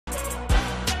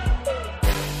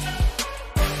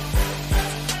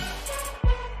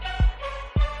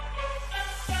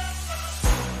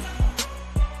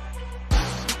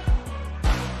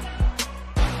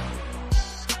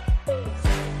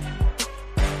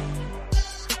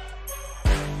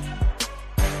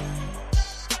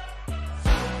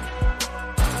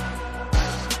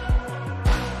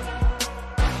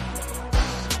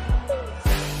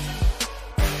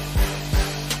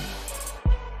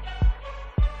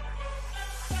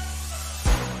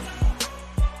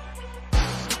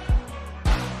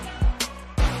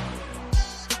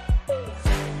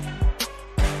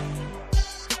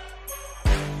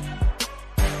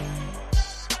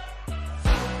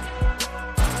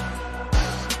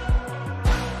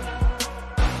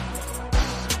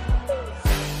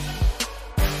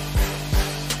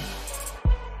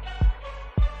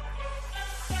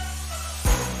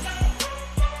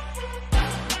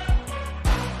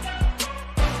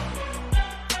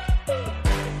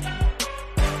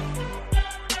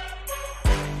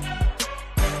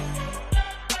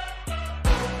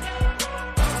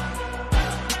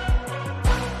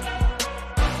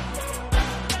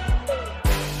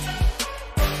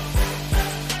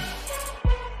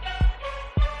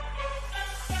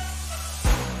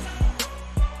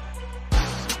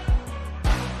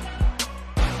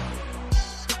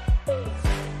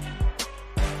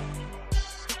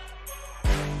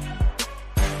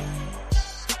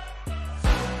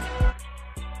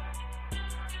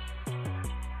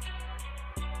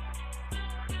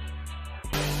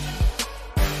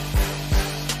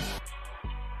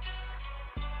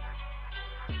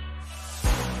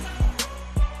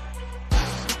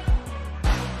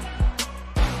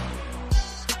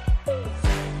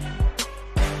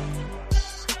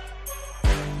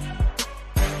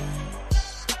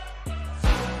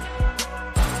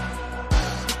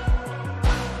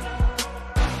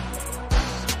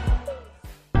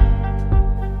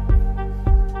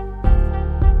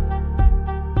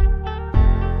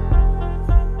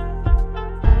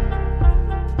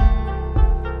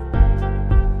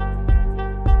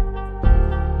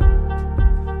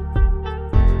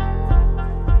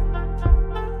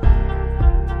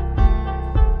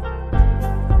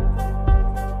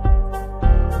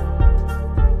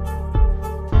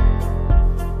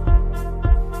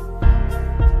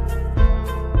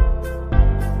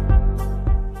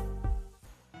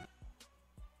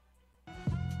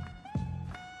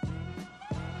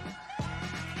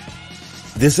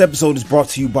This episode is brought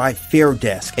to you by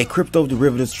FairDesk, a crypto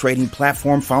derivatives trading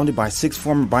platform founded by 6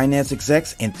 former Binance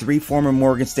execs and 3 former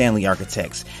Morgan Stanley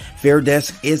architects.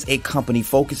 FairDesk is a company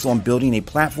focused on building a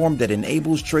platform that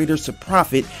enables traders to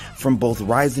profit from both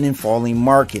rising and falling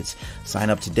markets.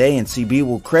 Sign up today and CB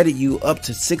will credit you up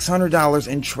to $600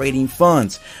 in trading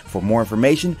funds. For more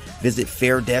information, visit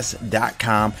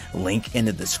fairdesk.com, link in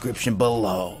the description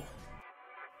below.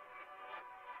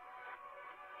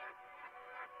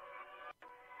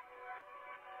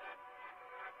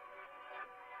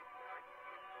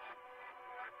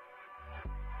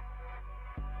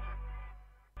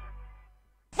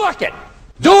 Fuck it!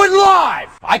 Do it live!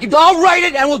 I'll write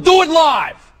it and we'll do it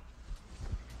live!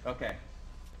 Okay.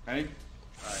 Ready?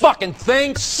 Fucking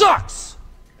thing sucks!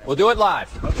 We'll do it live.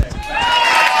 Okay.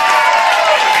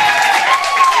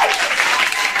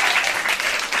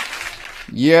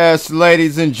 Yes,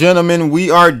 ladies and gentlemen, we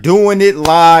are doing it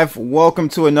live. Welcome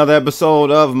to another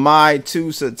episode of My Two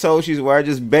Satoshis, where I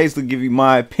just basically give you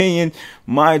my opinion,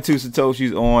 my 2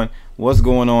 Satoshis on what's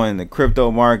going on in the crypto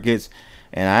markets.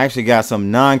 And I actually got some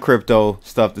non-crypto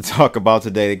stuff to talk about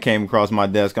today that came across my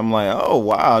desk. I'm like, oh,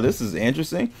 wow, this is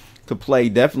interesting. Could play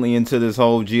definitely into this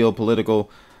whole geopolitical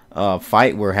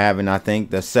fight we're having, I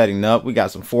think, that's setting up. We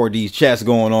got some 4D chess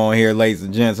going on here, ladies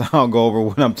and gents. I'll go over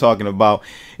what I'm talking about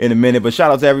in a minute. But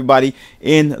shout out to everybody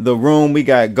in the room. We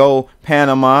got Go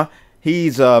Panama.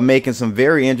 He's making some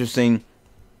very interesting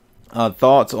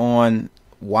thoughts on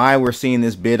why we're seeing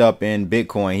this bid up in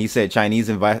Bitcoin. He said Chinese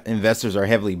investors are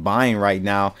heavily buying right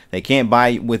now. They can't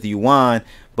buy with yuan,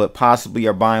 but possibly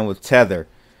are buying with Tether.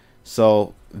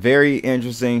 So very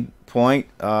interesting point.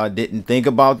 Didn't think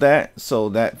about that. So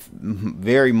that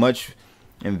very much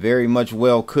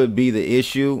well could be the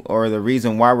issue or the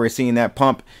reason why we're seeing that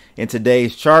pump in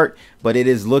today's chart. But it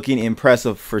is looking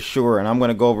impressive for sure. And I'm going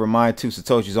to go over my 2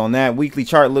 Satoshis on that. Weekly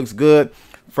chart looks good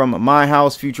from my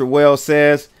house. Future Well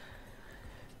says,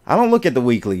 I don't look at the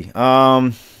weekly.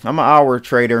 I'm an hour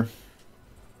trader,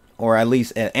 or at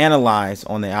least analyze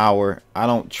on the hour. I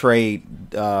don't trade,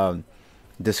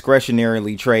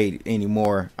 discretionarily trade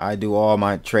anymore. I do all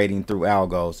my trading through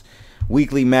algos.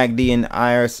 Weekly MACD and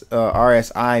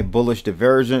RSI bullish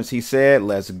divergence. He said,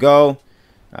 let's go.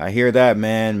 I hear that,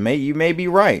 man. You may be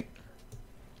right.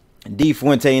 D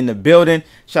Fuente in the building.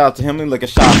 Shout out to him. Look at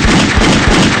shot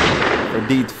for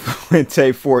D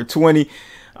Fuente 420.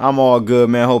 I'm all good,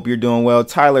 man. Hope you're doing well.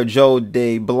 Tyler Joe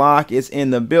De Block is in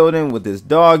the building with his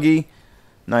doggy.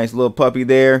 Nice little puppy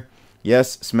there.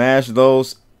 Yes, smash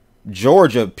those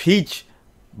Georgia peach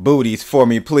booties for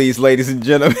me, please, ladies and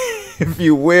gentlemen. If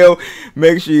you will,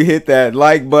 make sure you hit that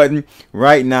like button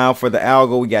right now for the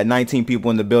algo. We got 19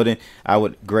 people in the building. I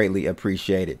would greatly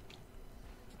appreciate it.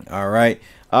 All right.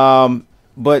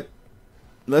 But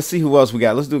let's see who else we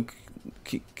got. Let's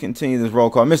continue this roll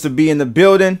call. Mr. B in the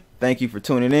building. Thank you for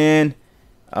tuning in.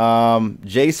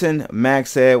 Jason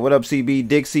Max said, what up, CB?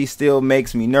 Dixie still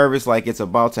makes me nervous like it's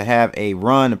about to have a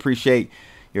run. Appreciate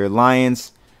your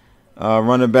Lions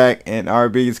running back, and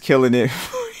RB is killing it.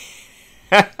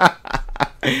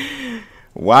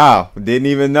 Wow. Didn't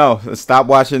even know. Stop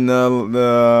watching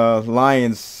the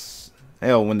Lions.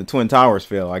 Hell, when the Twin Towers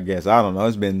fell, I guess. I don't know.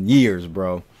 It's been years,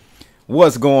 bro.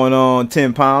 What's going on?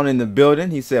 10 Pound in the building.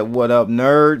 He said, what up,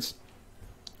 nerds?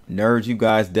 Nerds, you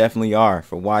guys definitely are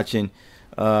for watching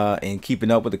and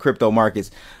keeping up with the crypto markets.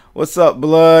 What's up,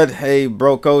 blood? Hey,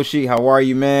 bro Koshi, how are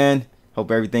you, man?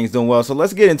 Hope everything's doing well. So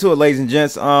let's get into it, ladies and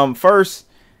gents. First,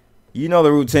 you know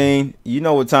the routine. You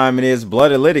know what time it is.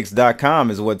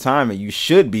 Bloodanalytics.com is what time you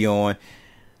should be on.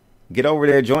 Get over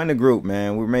there, join the group,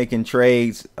 man. We're making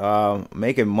trades,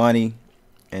 making money,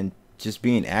 and just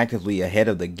being actively ahead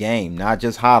of the game, not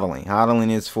just hodling. Hodling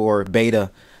is for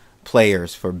beta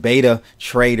players, for beta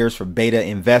traders, for beta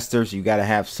investors. You got to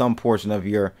have some portion of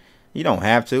your, you don't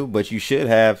have to, but you should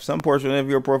have some portion of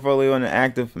your portfolio in an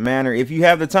active manner if you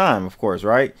have the time, of course,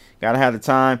 right? Got to have the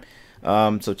time.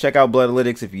 So check out Blood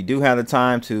Analytics if you do have the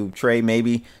time to trade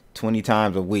maybe 20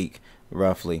 times a week,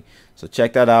 roughly. So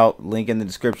check that out. Link in the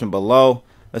description below.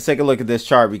 Let's take a look at this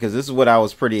chart, because this is what I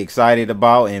was pretty excited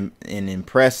about and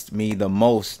impressed me the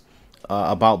most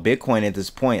about Bitcoin at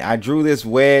this point. I drew this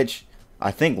wedge,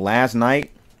 I think, last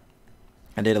night.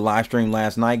 I did a live stream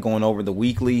last night going over the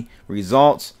weekly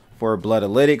results for Blood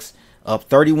Analytics, up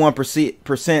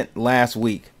 31% last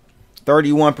week.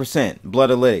 31%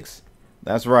 Blood Analytics.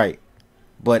 That's right.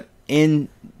 But in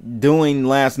doing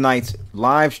last night's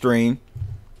live stream,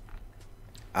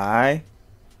 I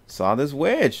saw this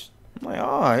wedge. I'm like,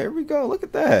 oh, here we go. Look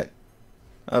at that.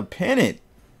 A pennant.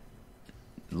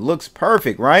 Looks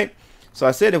perfect, right? So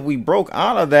I said if we broke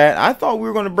out of that, I thought we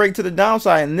were going to break to the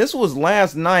downside. And this was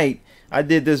last night I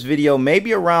did this video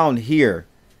maybe around here.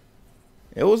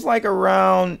 It was like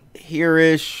around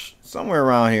here-ish, somewhere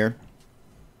around here.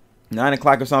 9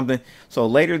 o'clock or something. So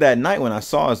later that night when I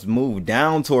saw us move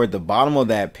down toward the bottom of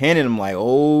that pennant, I'm like,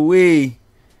 oh wee,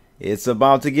 it's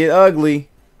about to get ugly.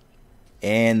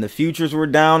 And the futures were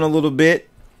down a little bit.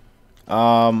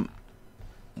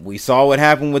 We saw what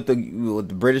happened with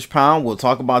the British pound. We'll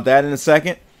talk about that in a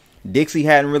second. Dixie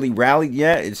hadn't really rallied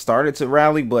yet. It started to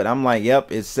rally, but I'm like,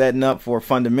 yep, it's setting up for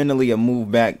fundamentally a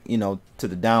move back, you know, to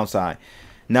the downside.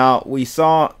 Now we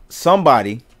saw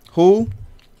somebody who,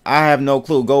 I have no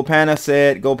clue. Go Panama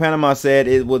said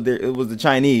it was the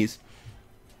Chinese.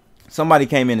 Somebody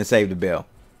came in and saved the bell.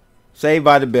 Saved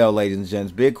by the bell, ladies and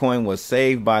gents. Bitcoin was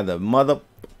saved by the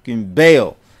motherfucking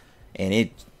bell. And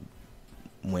it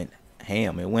went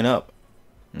ham. It went up.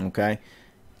 Okay.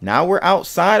 Now we're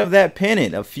outside of that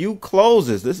pennant. A few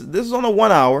closes. This is on the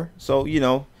 1 hour. So, you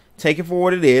know, take it for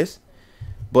what it is.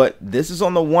 But this is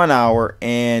on the 1 hour.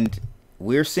 And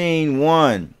we're seeing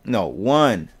 1,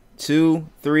 2,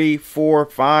 3, 4,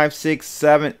 5, 6,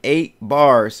 7, 8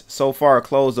 bars so far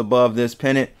closed above this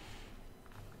pennant.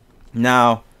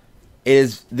 Now,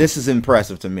 this is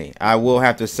impressive to me. I will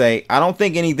have to say, I don't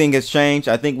think anything has changed.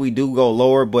 I think we do go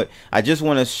lower, but I just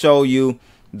want to show you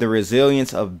the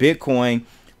resilience of Bitcoin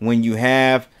when you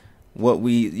have what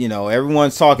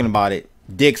everyone's talking about it.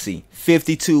 Dixie,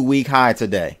 52-week high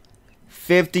today.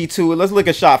 52. Let's look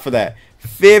a shot for that.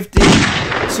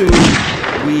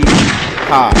 52-week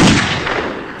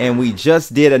high. And we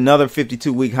just did another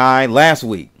 52-week high last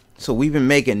week. So we've been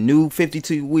making new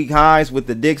 52-week highs with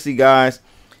the Dixie, guys.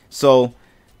 So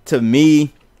to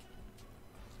me,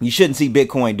 you shouldn't see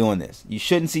Bitcoin doing this. You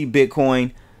shouldn't see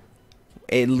Bitcoin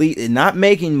at least not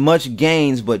making much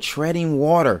gains, but treading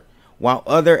water while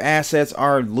other assets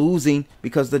are losing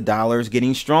because the dollar is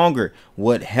getting stronger.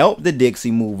 What helped the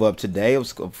Dixie move up today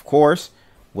was, of course,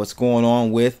 what's going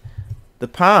on with the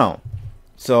pound.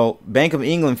 So Bank of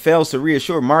England fails to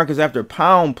reassure markets after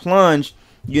pound plunge.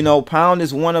 You know, pound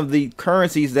is one of the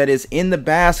currencies that is in the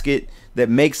basket that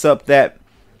makes up that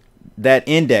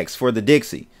index for the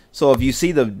Dixie. So if you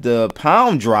see the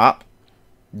pound drop,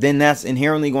 then that's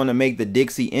inherently going to make the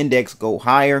Dixie index go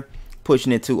higher,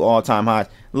 pushing it to all-time highs.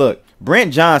 Look,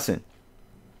 Brent Johnson,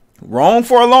 wrong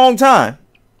for a long time.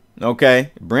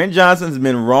 Okay, Brent Johnson's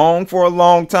been wrong for a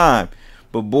long time,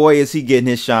 but boy, is he getting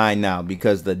his shine now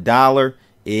because the dollar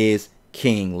is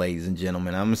king, ladies and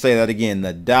gentlemen. I'm gonna say that again.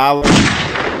 The dollar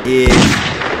is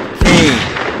king.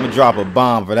 I'm gonna drop a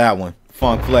bomb for that one.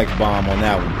 Funk Flex bomb on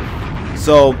that one.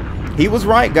 So he was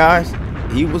right, guys.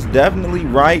 He was definitely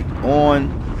right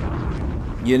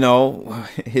on, you know,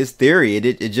 his theory.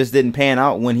 It just didn't pan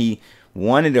out when he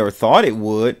wanted or thought it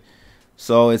would.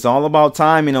 So it's all about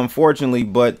timing, unfortunately.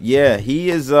 But yeah,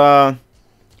 he's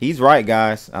right,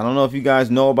 guys. I don't know if you guys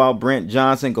know about Brent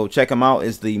Johnson. Go check him out.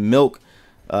 It's the milk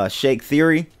shake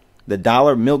theory, the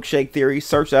dollar milkshake theory.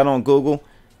 Search that on Google.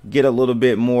 Get a little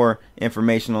bit more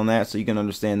information on that so you can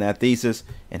understand that thesis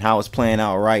and how it's playing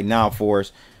out right now for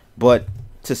us. But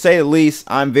to say the least,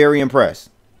 I'm very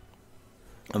impressed.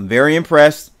 I'm very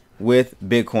impressed with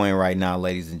Bitcoin right now,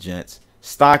 ladies and gents.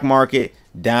 Stock market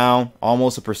down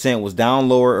almost 1%, was down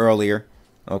lower earlier.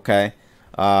 Okay.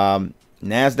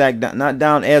 NASDAQ not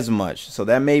down as much. So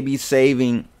that may be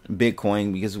saving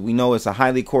Bitcoin because we know it's a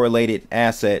highly correlated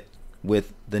asset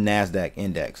with the NASDAQ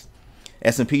index.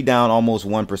 S&P down almost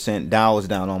 1%. Dow is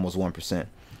down almost 1%.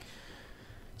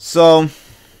 So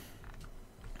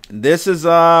this is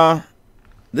not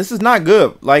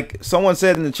good. Like someone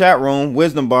said in the chat room,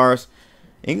 Wisdom Bars,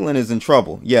 England is in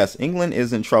trouble. Yes, England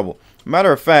is in trouble.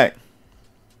 Matter of fact,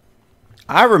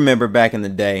 I remember back in the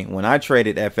day when I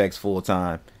traded FX full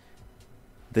time,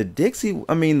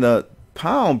 the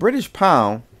pound, British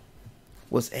pound,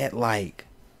 was at like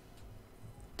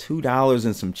 $2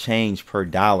 and some change per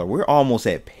dollar. We're almost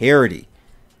at parity.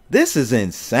 This is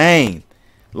insane.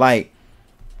 Like,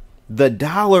 the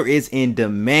dollar is in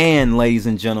demand, ladies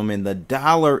and gentlemen. The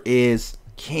dollar is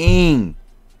king.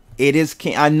 It is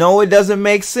king. I know it doesn't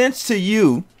make sense to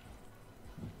you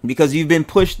because you've been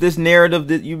pushed this narrative,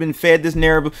 that you've been fed this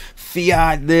narrative.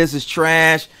 Fiat, this is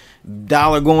trash.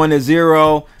 Dollar going to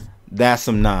zero. That's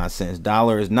some nonsense.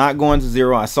 Dollar is not going to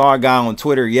zero. I saw a guy on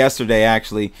Twitter yesterday,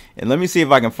 actually, and let me see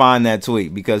if I can find that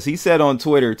tweet, because he said on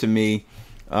Twitter to me,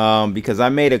 because I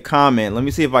made a comment. Let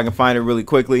me see if I can find it really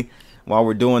quickly while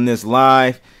we're doing this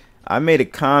live. I made a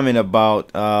comment about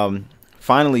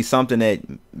finally something that,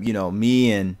 you know,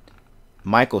 me and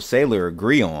Michael Saylor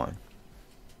agree on.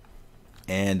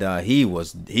 And he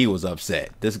was upset.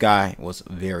 This guy was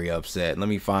very upset. Let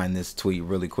me find this tweet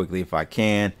really quickly if I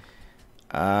can.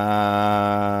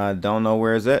 Don't know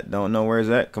where it's at. Don't know where it's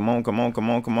at. Come on, come on, come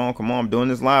on, come on, come on. I'm doing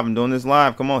this live. I'm doing this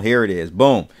live. Come on. Here it is.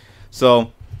 Boom.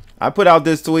 So I put out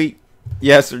this tweet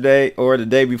yesterday or the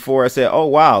day before. I said, oh,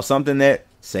 wow, something that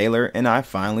Sailor and I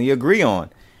finally agree on.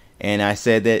 And I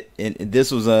said that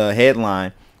this was a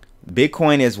headline.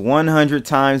 Bitcoin is 100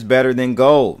 times better than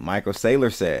gold, Michael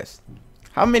Saylor says.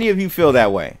 How many of you feel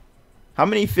that way? How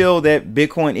many feel that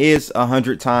Bitcoin is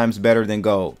 100 times better than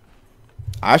gold?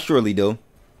 I surely do.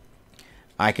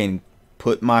 I can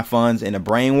put my funds in a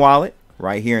brain wallet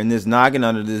right here in this noggin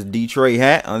under this Detroit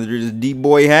hat, under this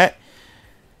D-boy hat.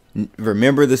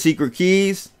 Remember the secret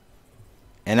keys,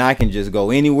 and I can just go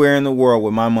anywhere in the world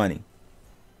with my money.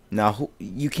 Now,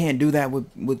 you can't do that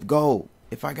with gold.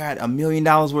 If I got $1 million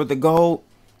worth of gold,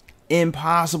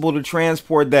 impossible to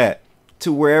transport that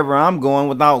to wherever I'm going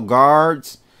without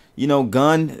guards, you know,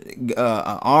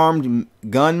 armed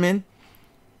gunmen,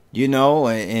 you know,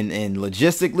 and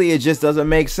logistically, it just doesn't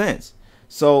make sense.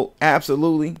 So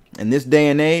absolutely, in this day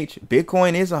and age,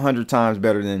 Bitcoin is 100 times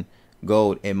better than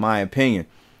gold, in my opinion.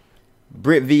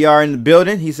 Brit VR in the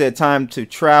building. He said, time to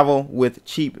travel with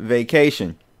cheap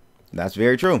vacation. That's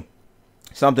very true.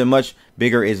 Something much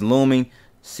bigger is looming.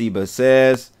 Seba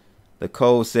says, the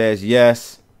code says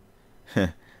yes.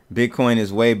 Bitcoin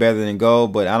is way better than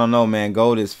gold, but I don't know, man.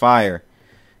 Gold is fire.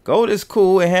 Gold is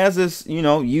cool. It has this, you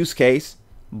know, use case,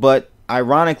 but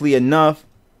ironically enough,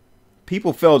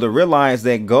 people fail to realize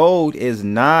that gold is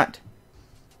not,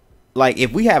 like,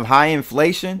 if we have high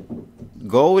inflation,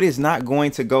 gold is not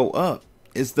going to go up.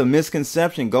 It's the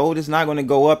misconception. Gold is not going to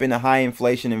go up in a high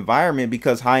inflation environment,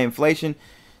 because high inflation,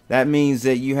 that means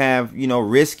that you have, you know,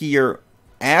 riskier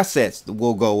assets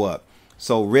will go up.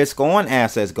 So risk on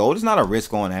assets. Gold is not a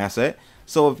risk on asset.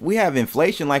 So if we have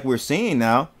inflation like we're seeing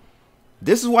now,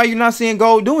 this is why you're not seeing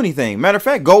gold do anything. Matter of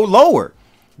fact, gold lower,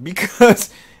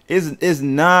 because it's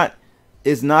not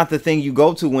the thing you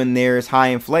go to when there's high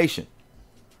inflation.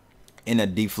 In a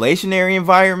deflationary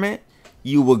environment,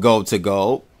 you will go to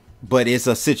gold, but it's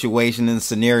a situation and a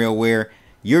scenario where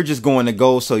you're just going to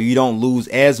gold so you don't lose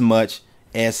as much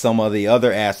as some of the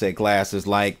other asset classes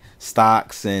like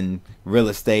stocks and real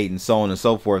estate and so on and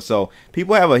so forth. So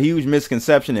people have a huge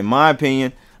misconception, in my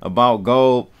opinion, about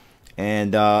gold.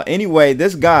 And anyway,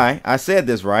 this guy, I said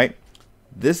this right.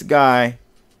 This guy,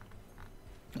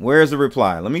 where's the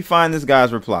reply? Let me find this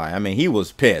guy's reply. I mean, he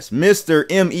was pissed. Mr.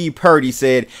 M.E. Purdy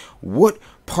said, what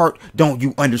part don't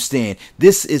you understand?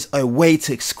 This is a way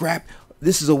to scrap.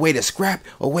 This is a way to scrap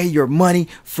away your money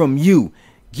from you.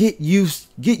 Get you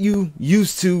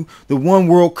used to the one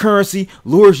world currency,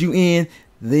 lures you in,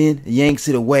 then yanks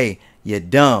it away. You're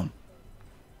dumb.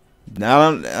 Now,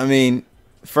 I mean,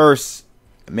 first,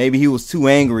 maybe he was too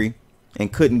angry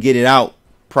and couldn't get it out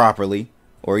properly,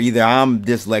 or either I'm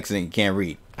dyslexic and can't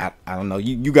read. I don't know.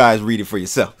 You guys read it for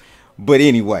yourself. But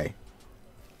anyway,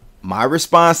 my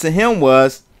response to him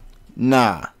was,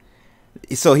 nah.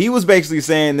 So he was basically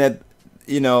saying that,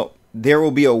 you know, there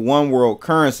will be a one world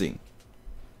currency.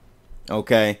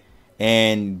 Okay.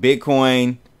 And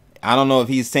Bitcoin, I don't know if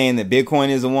he's saying that Bitcoin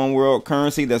is a one world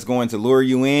currency that's going to lure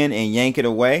you in and yank it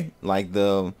away. Like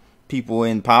the people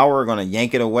in power are going to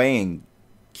yank it away and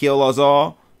kill us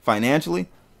all financially.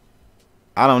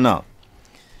 I don't know.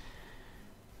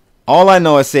 All I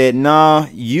know is said, nah,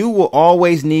 you will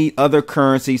always need other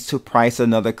currencies to price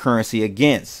another currency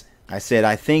against. I said,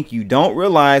 I think you don't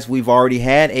realize we've already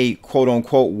had a quote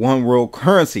unquote one world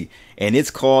currency, and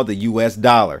it's called the US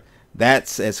dollar.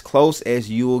 That's as close as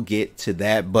you will get to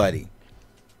that, buddy.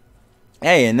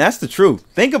 Hey, and that's the truth.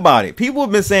 Think about it. People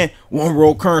have been saying one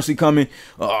world currency coming,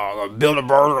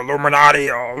 Bilderberg, Illuminati,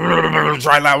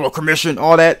 Trilateral Commission,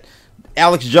 all that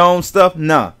Alex Jones stuff.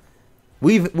 Nah,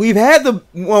 we've had the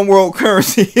one world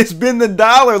currency. It's been the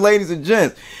dollar, ladies and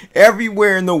gents.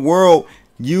 Everywhere in the world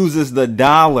uses the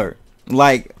dollar.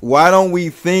 Like, why don't we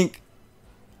think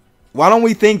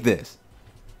this?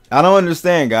 I don't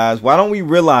understand, guys. Why don't we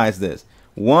realize this?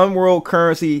 One world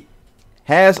currency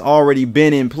has already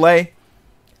been in play.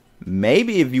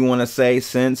 Maybe if you want to say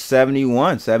since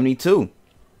 71, 72.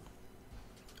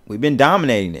 We've been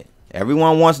dominating it.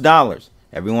 Everyone wants dollars.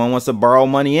 Everyone wants to borrow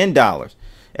money in dollars.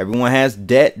 Everyone has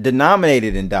debt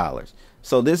denominated in dollars.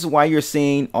 So this is why you're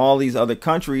seeing all these other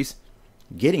countries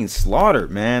getting slaughtered,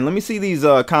 man. Let me see these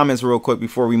comments real quick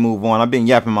before we move on. I've been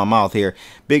yapping my mouth here.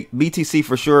 Big BTC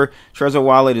for sure. Trezor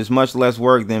wallet is much less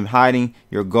work than hiding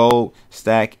your gold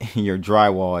stack in your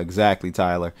drywall. Exactly,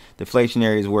 Tyler.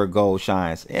 Deflationary is where gold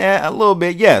shines. Yeah, a little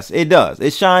bit. Yes, it does.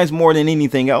 It shines more than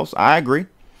anything else. I agree.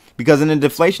 Because in a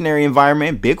deflationary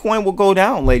environment, Bitcoin will go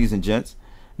down, ladies and gents.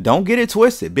 Don't get it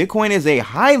twisted. Bitcoin is a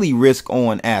highly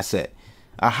risk-on asset.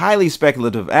 a highly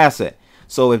speculative asset.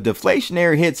 So if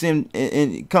deflationary hits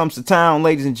in comes to town,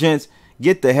 ladies and gents,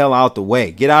 get the hell out the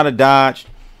way. Get out of Dodge,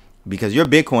 because your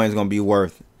Bitcoin is going to be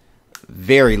worth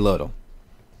very little.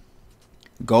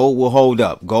 Gold will hold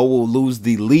up. Gold will lose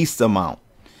the least amount.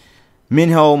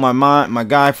 Minho, my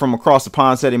guy from across the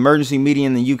pond, said emergency meeting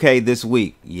in the UK this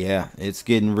week. Yeah, it's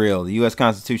getting real. The U.S.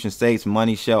 Constitution states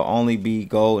money shall only be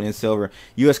gold and silver.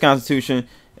 U.S. Constitution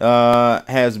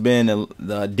has been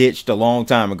ditched a long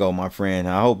time ago, my friend.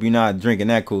 I hope you're not drinking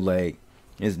that Kool-Aid.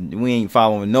 We ain't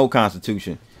following no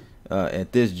Constitution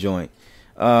at this joint.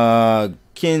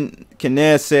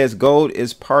 Kenneth says gold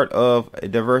is part of a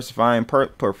diversifying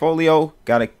portfolio.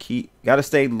 Gotta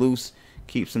stay loose.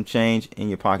 Keep some change in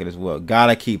your pocket as well.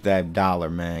 Gotta keep that dollar,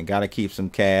 man. Gotta keep some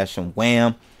cash, some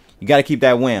wham. You gotta keep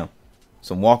that wham.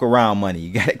 Some walk around money.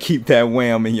 You gotta keep that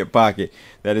wham in your pocket.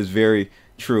 That is very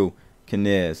true,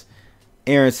 Kenneth.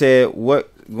 Aaron said,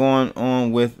 what going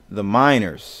on with the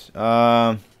miners?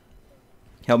 Help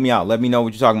me out. Let me know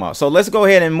what you're talking about. So let's go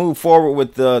ahead and move forward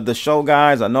with the show,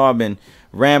 guys. I know I've been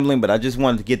rambling, but I just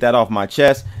wanted to get that off my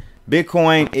chest.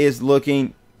 Bitcoin is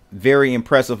looking very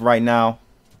impressive right now.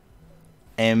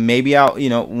 And maybe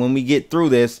when we get through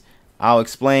this, I'll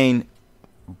explain,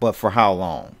 but for how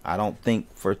long? I don't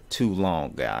think for too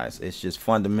long, guys. It's just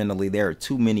fundamentally there are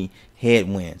too many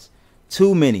headwinds,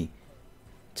 too many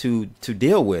to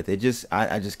deal with.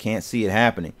 I just can't see it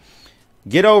happening.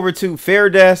 Get over to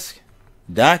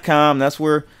fairdesk.com. That's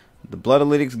where the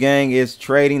Bloodalytics gang is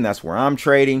trading. That's where I'm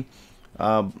trading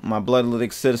my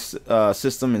Bloodalytics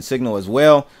system and signal as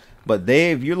well. But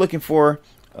if you're looking for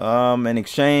an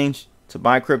exchange to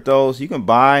buy cryptos, you can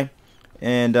buy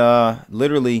and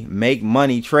literally make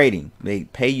money trading. They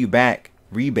pay you back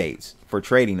rebates for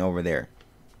trading over there.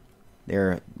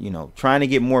 They're trying to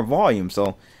get more volume.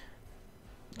 So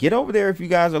get over there if you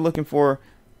guys are looking for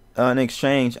an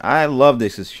exchange. I love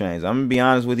this exchange. I'm gonna be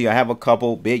honest with you. I have a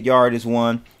couple. BitYard is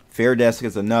one. Fairdesk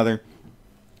is another.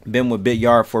 Been with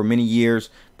BitYard for many years,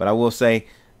 but I will say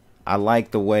I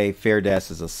like the way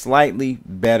Fairdesk is a slightly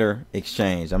better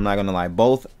exchange. I'm not gonna lie.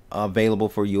 Both available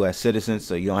for U.S. citizens,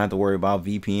 so you don't have to worry about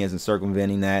VPNs and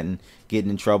circumventing that and getting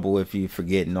in trouble if you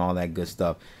forget and all that good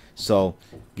stuff. So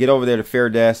get over there to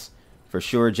Fairdesk for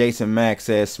sure. Jason Mack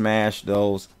says smash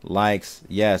those likes.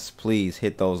 Yes, please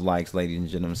hit those likes, ladies and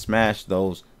gentlemen. Smash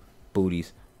those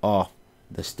booties off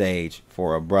the stage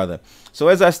for a brother. So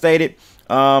as I stated,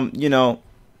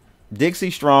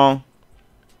 Dixie strong,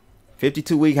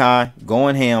 52-week high,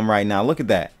 going ham right now. Look at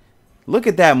that. Look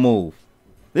at that move.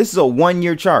 This is a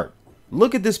 1-year chart.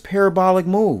 Look at this parabolic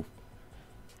move.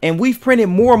 And we've printed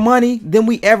more money than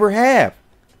we ever have.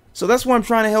 So that's what I'm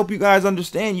trying to help you guys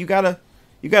understand. You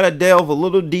gotta delve a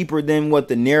little deeper than what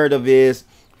the narrative is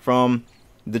from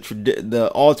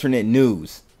the alternate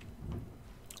news,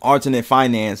 alternate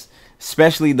finance,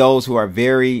 especially those who are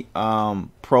very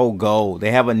pro gold.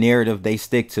 They have a narrative they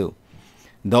stick to.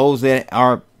 Those that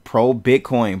are pro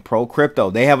Bitcoin, pro crypto,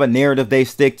 they have a narrative they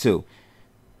stick to.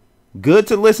 Good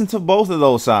to listen to both of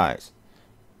those sides,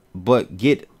 but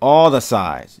get all the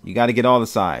sides. You got to get all the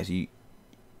sides.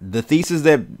 The thesis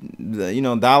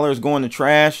that dollar is going to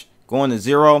trash, going to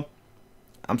zero.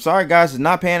 I'm sorry, guys, it's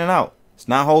not panning out. It's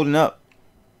not holding up.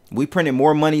 We printed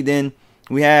more money than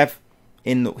we have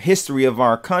in the history of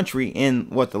our country in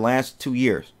the last 2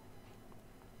 years.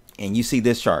 And you see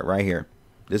this chart right here.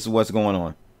 This is what's going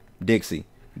on. Dixie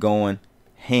going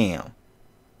ham.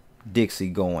 Dixie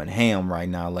going ham right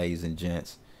now, ladies and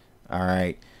gents. All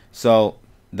right, so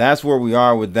that's where we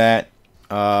are with that.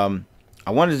 I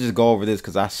wanted to just go over this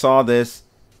because I saw this,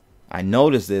 I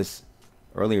noticed this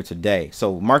earlier today.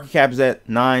 So market cap is at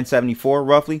 974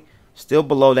 roughly, still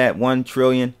below that 1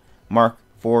 trillion mark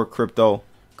for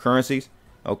cryptocurrencies.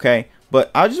 Okay, but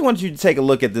I just want you to take a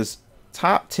look at this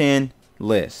top 10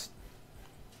 list.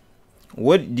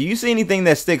 What do you see? Anything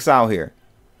that sticks out here?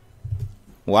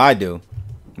 Well, I do.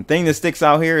 The thing that sticks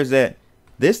out here is that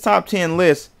this top 10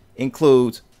 list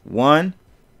includes 1,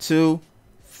 2,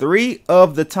 3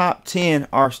 of the top 10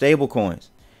 are stable coins.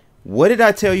 What did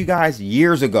I tell you guys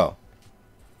years ago?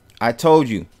 I told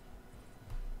you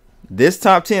this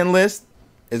top 10 list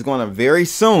is going to very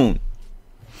soon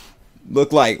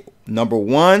look like number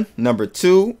 1, number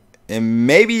 2, and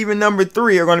maybe even number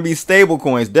 3 are going to be stable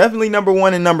coins. Definitely number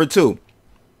 1 and number 2,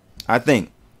 I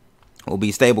think, will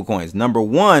be stable coins. Number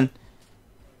 1,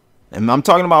 and I'm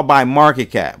talking about by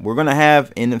market cap. We're going to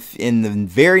have in the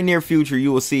very near future,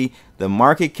 you will see the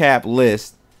market cap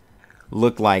list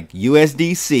look like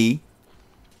USDC,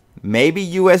 maybe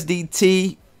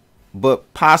USDT,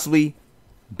 but possibly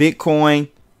Bitcoin,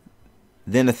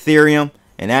 then Ethereum,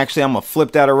 And actually, I'm going to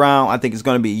flip that around. I think it's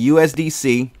going to be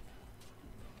USDC,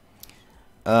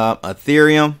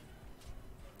 Ethereum,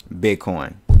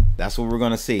 Bitcoin. That's what we're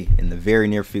going to see in the very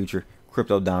near future.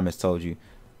 Crypto Diamonds told you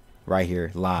right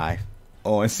here live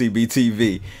on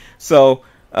CBTV. So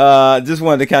just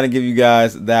wanted to kind of give you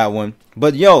guys that one.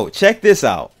 But yo, check this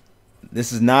out.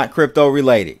 This is not crypto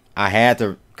related. I had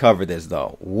to cover this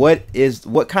though. What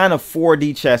kind of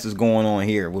 4D chess is going on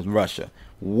here with Russia?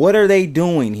 What are they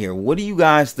doing here? What do you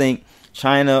guys think?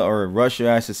 China, or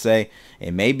Russia I should say,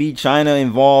 it may be China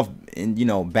involved in, you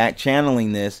know, back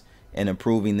channeling this and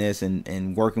improving this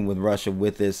and working with Russia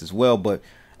with this as well. But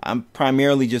I'm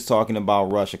primarily just talking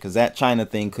about Russia, because that China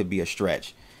thing could be a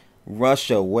stretch.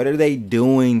 Russia, what are they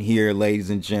doing here, ladies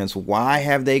and gents? Why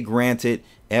have they granted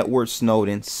Edward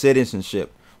Snowden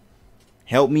citizenship?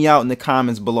 Help me out in the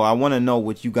comments below. I want to know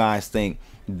what you guys think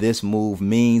this move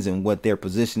means and what they're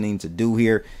positioning to do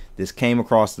here. This came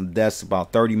across the desk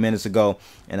about 30 minutes ago,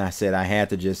 and I said I had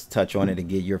to just touch on it and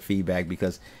get your feedback,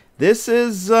 because this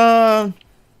is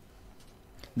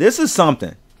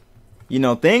something. You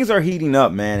know, things are heating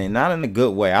up, man, and not in a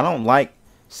good way. I don't like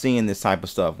seeing this type of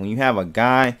stuff. When you have a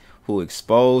guy who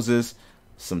exposes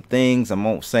some things, I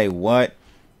won't say what,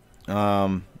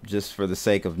 just for the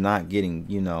sake of not getting,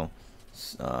 you know,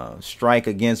 strike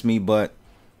against me, but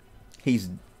he's,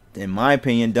 in my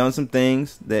opinion, done some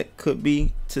things that could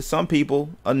be, to some people,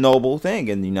 a noble thing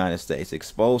in the United States.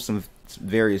 Expose some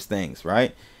various things,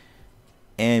 right?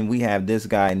 And we have this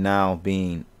guy now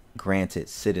being granted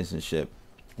citizenship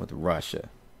with Russia.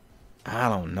 I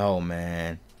don't know,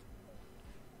 man.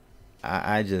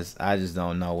 I just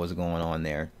don't know what's going on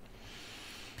there.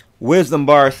 Wisdom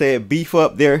Bar said beef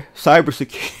up their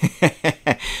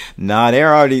cybersecurity. Nah,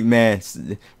 they're already, man.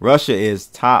 Russia is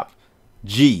top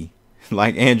G.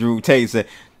 Like Andrew Tate said,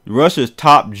 Russia's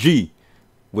top G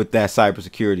with that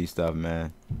cybersecurity stuff,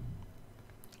 man.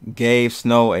 Gave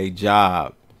Snow a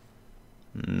job.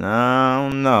 No, I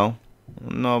don't know. I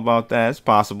don't know about that. It's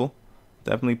possible.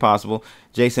 Definitely possible.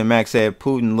 Jason Mack said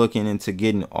Putin looking into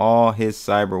getting all his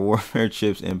cyber warfare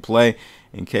chips in play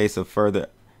in case of further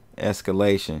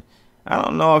escalation. I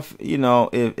don't know if, you know,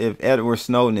 if Edward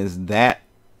Snowden is that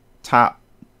top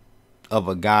of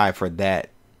a guy for that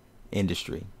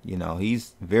industry. You know,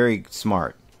 he's very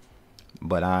smart,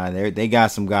 but they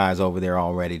got some guys over there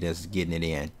already that's getting it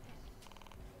in.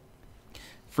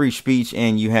 Free speech,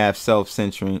 and you have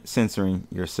censoring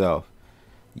yourself.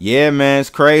 Yeah, man, it's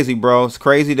crazy, bro. It's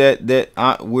crazy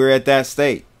that we're at that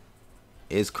state.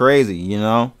 It's crazy, you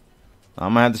know.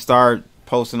 I'm gonna have to start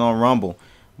posting on Rumble.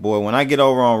 Boy, when I get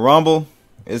over on Rumble,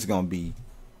 it's gonna be,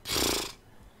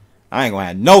 I ain't gonna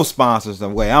have no sponsors. The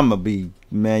way I'm gonna be,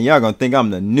 man, y'all gonna think I'm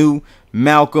the new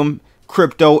Malcolm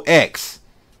Crypto X.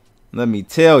 Let me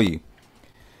tell you.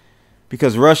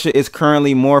 Because Russia is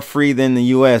currently more free than the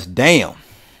US. Damn.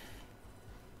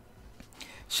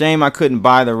 Shame I couldn't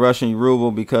buy the Russian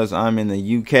ruble because I'm in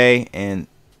the UK and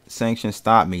sanctions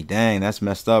stopped me. Dang, that's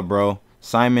messed up, bro.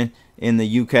 Simon in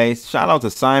the UK. Shout out to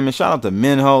Simon. Shout out to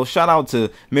Minho. Shout out to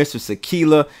Mr.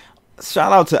 Sakila.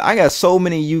 Shout out to, I got so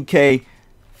many UK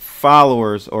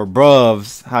followers, or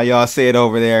bruvs, how y'all say it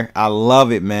over there. I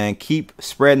love it, man. Keep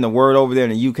spreading the word over there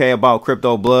in the UK about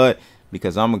Crypto Blood,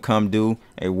 because I'm going to come do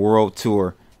a world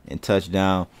tour and touch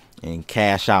down and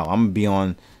cash out. I'm going to be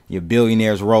on your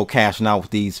Billionaires Row cashing out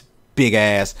with these big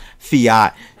ass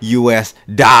fiat US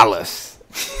dollars.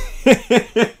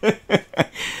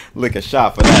 Lick a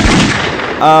shot for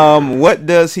that. What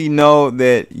does he know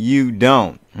that you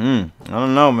don't? I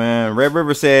don't know, man. Red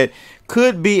River said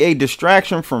could be a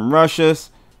distraction from Russians,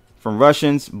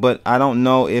 but I don't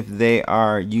know if they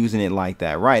are using it like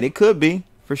that. Right, it could be,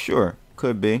 for sure.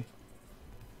 Could be.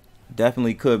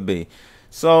 Definitely could be.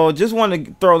 So just wanted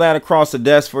to throw that across the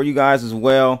desk for you guys as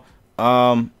well.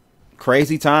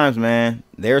 Crazy times, man.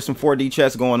 There's some 4D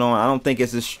chess going on. I don't think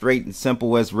it's as straight and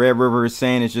simple as Red River is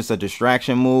saying. It's just a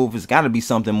distraction move. It's got to be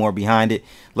something more behind it.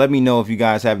 Let me know if you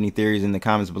guys have any theories in the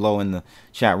comments below in the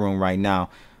chat room right now.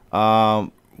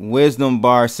 Wisdom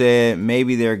Bar said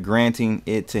maybe they're granting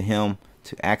it to him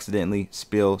to accidentally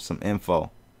spill some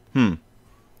info. Let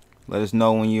us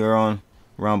know when you're on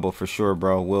Rumble for sure,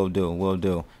 bro. Will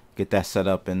do. Get that set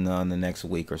up in the next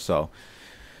week or so.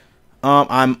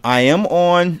 I am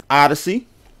on Odyssey.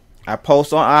 I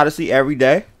post on Odyssey every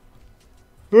day.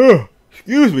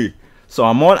 Excuse me. So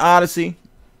I'm on Odyssey,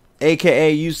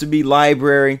 aka used to be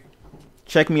Library.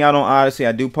 Check me out on Odyssey.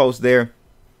 I do post there,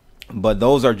 but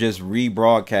those are just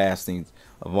rebroadcastings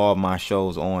of all my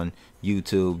shows on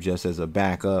YouTube, just as a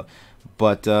backup.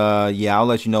 But yeah, I'll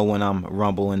let you know when I'm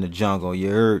Rumble in the Jungle. You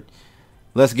heard?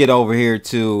 Let's get over here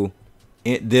to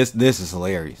it. This is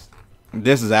hilarious.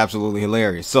 This is absolutely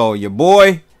hilarious. So your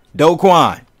boy Do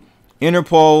Kwon,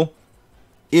 Interpol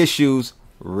issues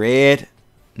red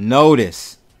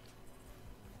notice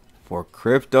for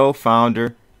crypto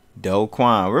founder Do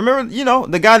Kwon. Remember, you know,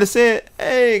 the guy that said,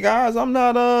 "Hey guys, I'm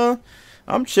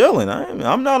chilling.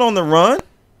 I'm not on the run,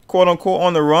 quote unquote,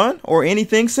 on the run or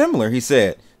anything similar." He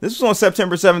said this was on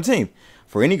September 17th.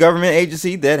 For any government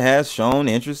agency that has shown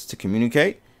interest to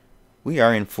communicate, we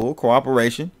are in full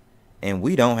cooperation and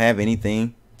we don't have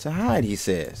anything to hide, he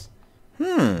says.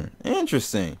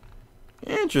 Interesting.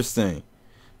 Interesting.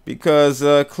 Because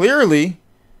clearly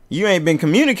you ain't been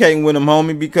communicating with them,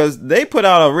 homie, because they put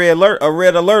out a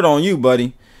red alert on you,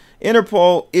 buddy.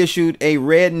 Interpol issued a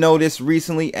red notice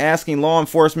recently asking law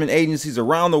enforcement agencies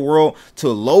around the world to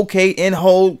locate and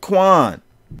hold Kwon.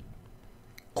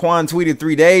 Kwon tweeted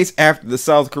 3 days after the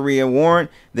South Korean warned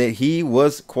that he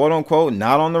was, quote unquote,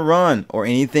 not on the run or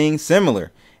anything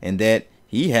similar, and that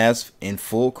he has in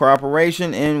full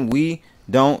cooperation and we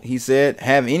don't, he said,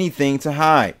 have anything to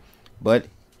hide. But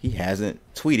he hasn't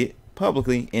tweeted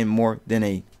publicly in more than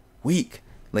a week,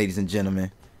 ladies and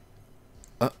gentlemen.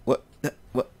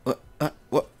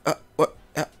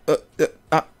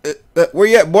 Where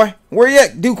you at, boy? Where you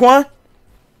at, Do Kwon?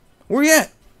 Where you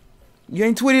at? You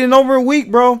ain't tweeted in over a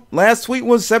week, bro. Last tweet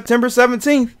was September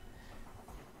 17th.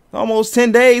 Almost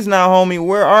 10 days now, homie.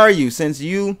 Where are you? Since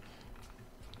you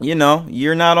know,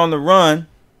 you're not on the run,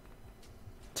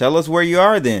 tell us where you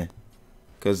are then.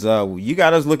 Because you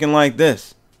got us looking like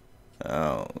this.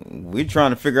 We're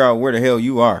trying to figure out where the hell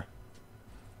you are.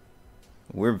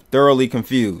 We're thoroughly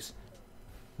confused.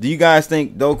 Do you guys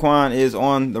think Do Kwon is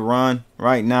on the run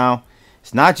right now?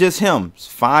 It's not just him. It's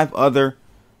 5 other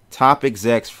top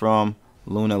execs from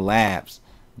Luna Labs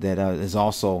that is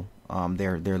also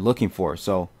they're looking for.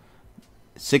 So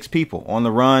 6 people on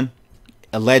the run,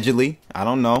 allegedly. I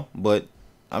don't know, but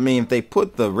I mean, if they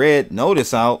put the red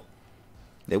notice out,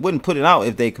 they wouldn't put it out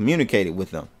if they communicated with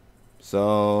them.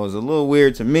 So it's a little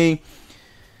weird to me.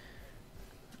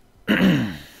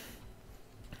 Red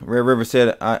River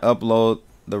said, I upload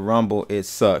the Rumble, it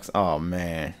sucks. Oh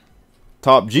man.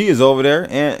 Top G is over there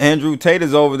and Andrew Tate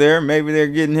is over there. Maybe they're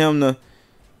getting him to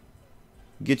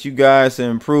get you guys to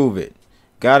improve it.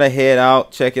 Gotta head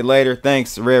out. Check it later.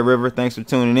 Thanks, Red River. Thanks for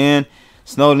tuning in.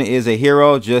 Snowden is a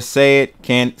hero. Just say it.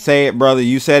 Can't say it, brother.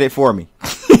 You said it for me.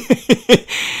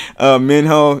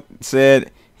 Minho said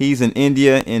he's in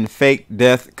India in fake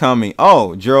death coming.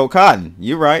 Oh, Gerald Cotton.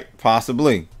 You're right.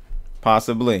 Possibly.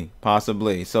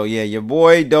 So yeah, your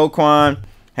boy Do Kwon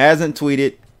hasn't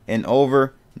tweeted in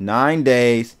over 9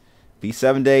 days. Be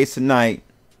 7 days tonight.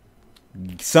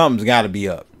 Something's got to be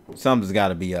up.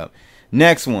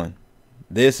 Next one.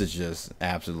 This is just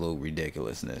absolute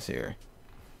ridiculousness here.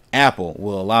 Apple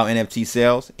will allow NFT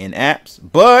sales in apps,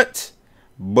 but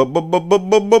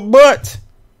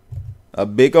a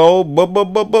big old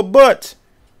but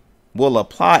will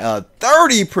apply a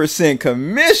 30%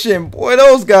 commission. Boy,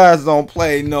 those guys don't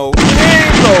play no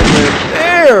games over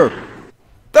there.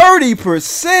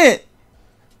 30%.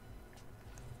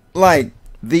 Like,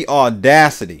 the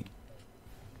audacity.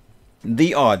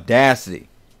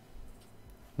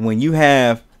 When you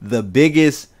have the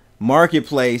biggest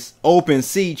marketplace,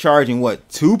 OpenSea, charging what,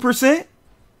 2%?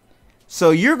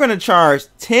 So you're going to charge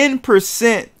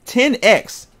 10%,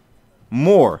 10x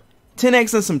more,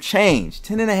 10x and some change,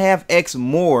 10.5x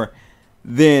more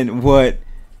than what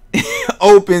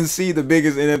OpenSea, the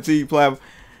biggest NFT platform.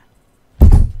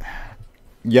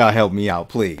 Y'all help me out,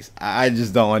 please. I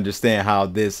just don't understand how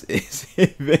this is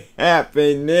even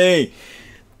happening.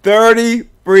 30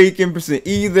 freaking percent.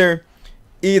 Either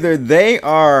they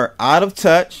are out of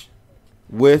touch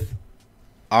with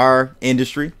our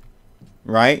industry,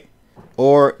 right?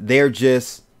 Or they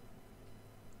just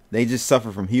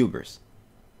suffer from hubris.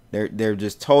 They're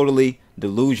just totally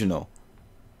delusional.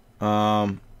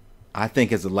 I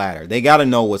think it's the latter. They got to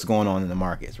know what's going on in the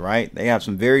markets, right? They have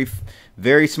some very,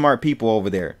 very smart people over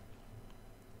there.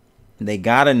 They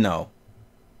got to know.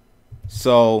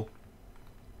 So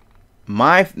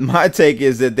my take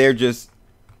is that they're just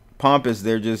pompous.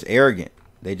 They're just arrogant.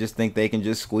 They just think they can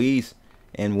just squeeze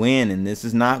and win. And this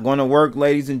is not going to work,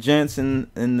 ladies and gents, in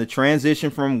the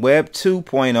transition from Web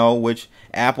 2.0, which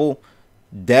Apple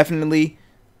definitely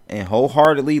and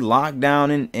wholeheartedly locked down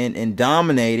and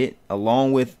dominated,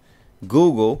 along with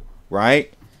Google,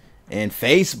 right? And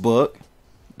Facebook.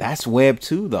 That's Web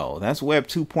 2 though. That's Web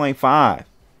 2.5.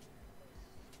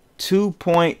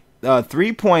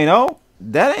 3.0,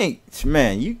 that ain't,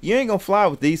 man, you ain't gonna fly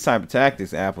with these type of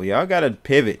tactics, Apple. Y'all gotta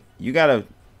pivot. You gotta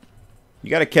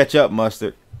catch up,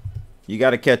 Mustard. You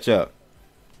gotta catch up.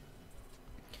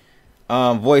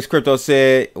 Voice Crypto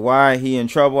said, why he in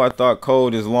trouble? I thought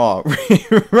code is law.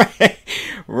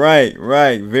 Right.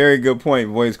 Very good point,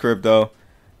 Voice Crypto.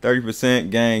 30%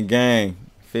 gang.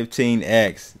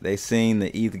 15x. They seen the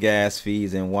ETH gas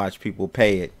fees and watch people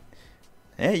pay it.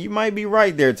 Hey, you might be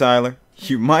right there, Tyler.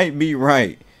 You might be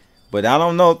right. But I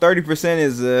don't know. 30%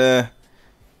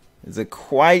 is a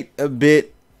quite a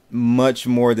bit much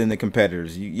more than the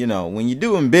competitors. You know, when you're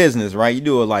doing business, right, you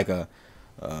do like a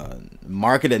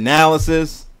market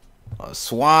analysis, a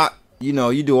SWOT, you know,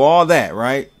 you do all that,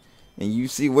 right? And you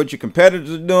see what your competitors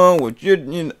are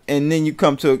doing, and then you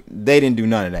come to, they didn't do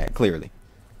none of that, clearly.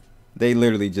 They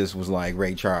literally just was like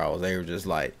Ray Charles. They were just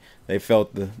like, they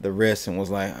felt the risk and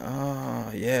was like,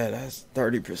 oh, yeah, that's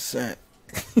 30%.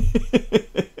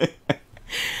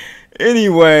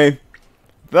 Anyway,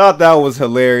 thought that was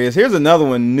hilarious. Here's another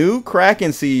one. New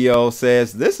Kraken CEO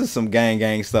says, this is some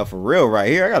gang stuff for real right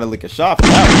here. I got to lick a shot for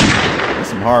that one. That's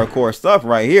some hardcore stuff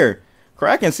right here.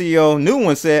 Kraken CEO, new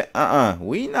one, said,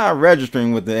 we not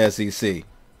registering with the SEC.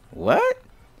 What?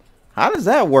 How does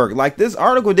that work? Like, this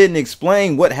article didn't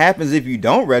explain what happens if you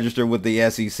don't register with the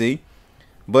SEC.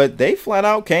 But they flat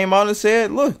out came out and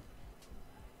said, look,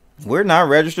 we're not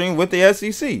registering with the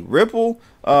SEC.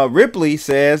 Ripley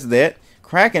says that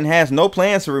Kraken has no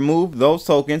plans to remove those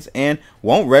tokens and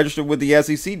won't register with the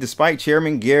SEC despite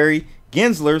Chairman Gary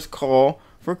Gensler's call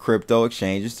for crypto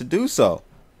exchanges to do so.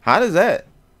 How does that?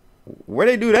 Where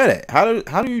they do that at?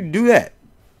 How do you do that?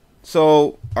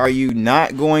 So are you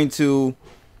not going to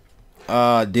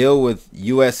deal with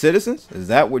U.S. citizens? Is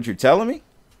that what you're telling me?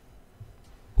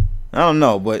 I don't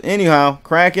know, but anyhow,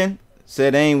 Kraken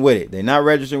said they ain't with it. They're not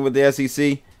registering with the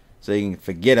SEC, so you can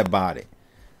forget about it.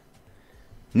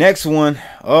 Next one.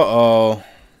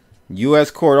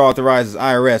 U.S. court authorizes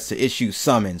IRS to issue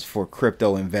summons for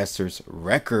crypto investors'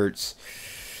 records.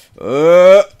 We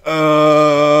got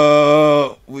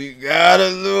a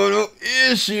little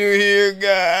issue here,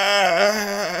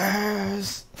 guys.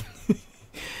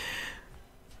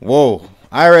 Whoa.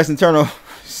 IRS Internal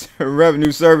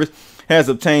Revenue Service has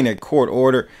obtained a court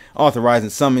order authorizing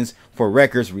summons for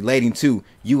records relating to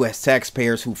U.S.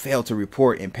 taxpayers who failed to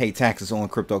report and pay taxes on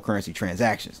cryptocurrency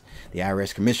transactions. The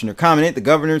IRS commissioner commented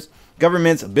the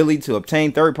government's ability to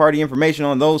obtain third-party information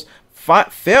on those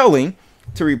failing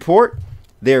to report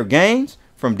their gains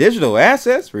from digital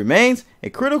assets remains a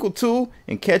critical tool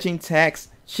in catching tax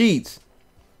cheats.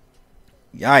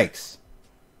 Yikes.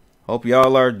 Hope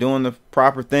y'all are doing the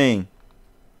proper thing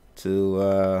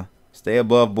to stay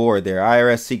above board there.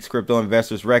 IRS seeks crypto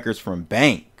investors' records from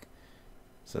bank.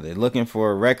 So they're looking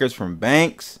for records from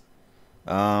banks.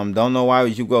 Don't know why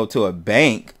would you go to a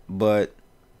bank, but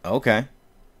okay.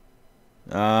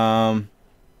 So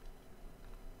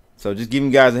just giving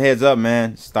you guys a heads up,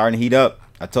 man. It's starting to heat up.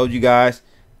 I told you guys,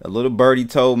 a little birdie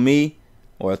told me,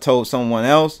 or told someone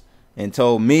else, and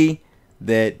told me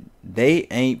that they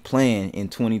ain't playing in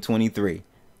 2023.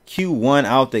 Q1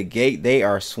 out the gate, they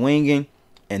are swinging,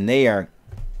 and they are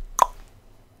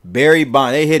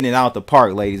they hitting it out the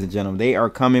park, ladies and gentlemen. They are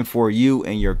coming for you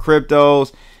and your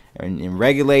cryptos, and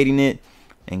regulating it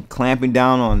and clamping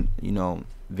down on, you know,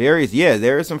 various. Yeah,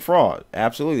 there is some fraud.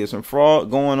 Absolutely, there's some fraud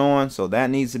going on, so that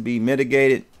needs to be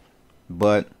mitigated.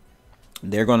 But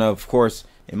they're gonna, of course,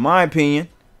 in my opinion,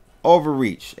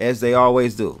 overreach, as they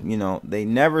always do. You know, they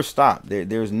never stop.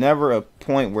 There's never a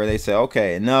point where they say,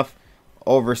 okay, enough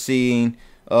overseeing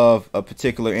of a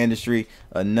particular industry,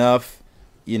 enough,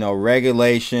 you know,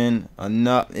 regulation,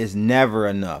 enough is never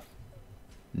enough.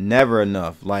 Never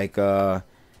enough. Like your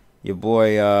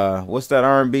boy, what's that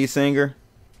R&B singer?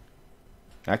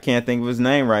 I can't think of his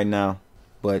name right now,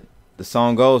 but the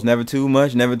song goes, never too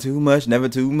much, never too much, never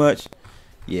too much.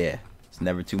 Yeah, it's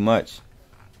never too much.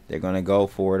 They're going to go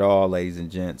for it all, ladies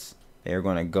and gents. They're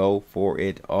going to go for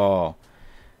it all.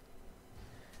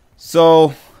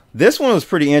 So this one was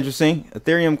pretty interesting.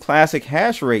 Ethereum Classic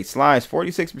hash rate slides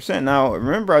 46%. Now,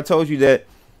 remember I told you that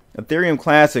Ethereum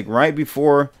Classic, right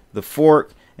before the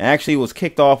fork, actually was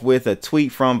kicked off with a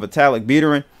tweet from Vitalik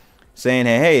Buterin saying,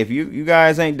 hey, if you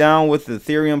guys ain't down with the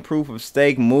Ethereum proof of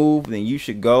stake move, then you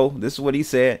should go. This is what he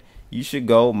said. You should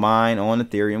go mine on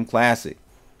Ethereum Classic.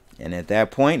 And at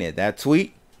that point, at that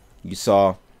tweet, you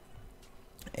saw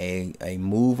a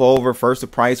move over. First, the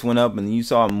price went up, and then you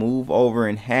saw a move over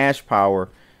in hash power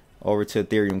over to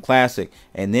Ethereum Classic.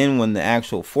 And then when the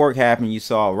actual fork happened, you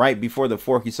saw right before the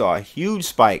fork, you saw a huge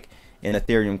spike in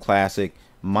Ethereum Classic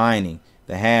mining,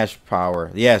 the hash power.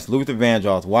 Yes, Luther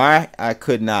Vandross. Why I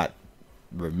could not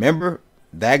remember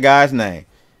that guy's name.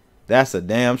 That's a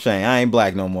damn shame. I ain't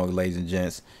black no more, ladies and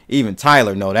gents. Even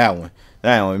Tyler know that one.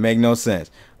 That don't make no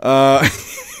sense.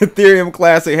 Ethereum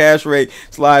Classic hash rate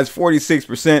slides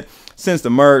 46% since the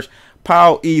merge.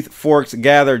 Powell ETH forks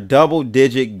gather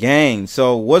double-digit gains.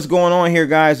 So what's going on here,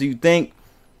 guys? Do you think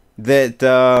that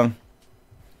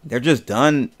they're just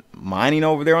done mining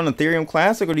over there on Ethereum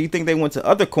Classic, or do you think they went to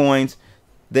other coins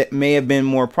that may have been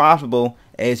more profitable?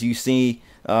 As you see,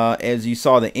 as you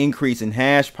saw the increase in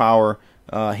hash power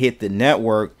hit the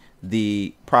network,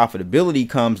 the profitability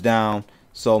comes down.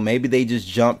 So maybe they just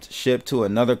jumped ship to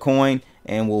another coin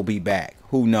and will be back.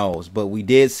 Who knows? But we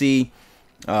did see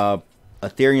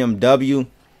Ethereum W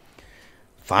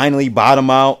finally bottom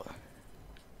out.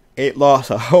 It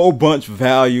lost a whole bunch of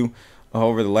value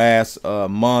over the last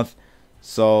month.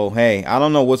 So, hey, I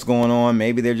don't know what's going on.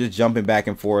 Maybe they're just jumping back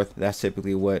and forth. That's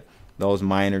typically what those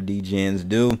miner degens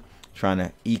do, trying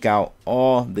to eke out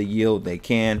all the yield they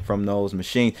can from those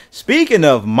machines. Speaking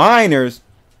of miners,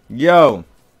 yo,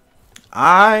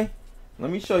 let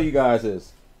me show you guys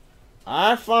this.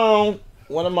 I found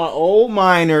one of my old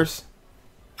miners.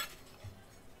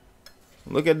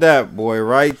 Look at that boy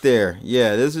right there.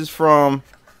 Yeah, this is from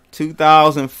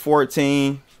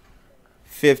 2014,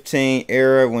 15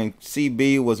 era when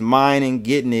CB was mining,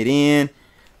 getting it in.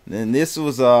 Then this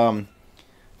was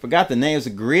forgot the name. It's a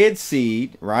grid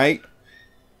seed, right?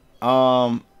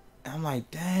 I'm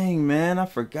like, dang man, I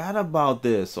forgot about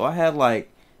this. So I had like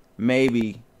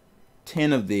maybe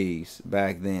 10 of these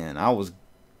back then. I was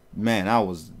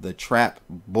the trap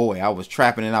boy. I was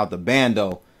trapping it out the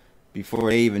bando before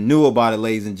they even knew about it,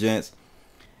 ladies and gents.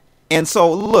 And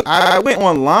so look, I went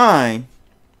online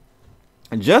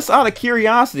just out of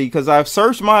curiosity because I've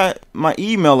searched my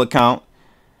email account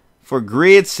for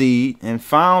grid seed and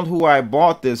found who I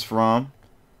bought this from.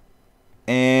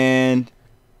 And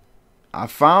I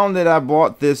found that I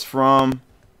bought this from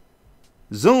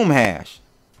Zoom Hash.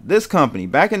 This company,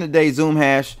 back in the day, Zoom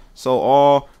Hash, so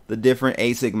all the different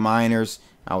ASIC miners.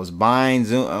 I was buying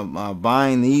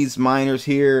buying these miners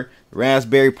here,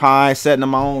 Raspberry Pi, setting up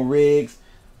my own rigs.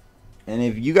 And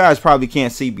if you guys probably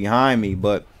can't see behind me,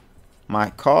 but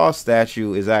my cause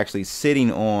statue is actually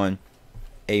sitting on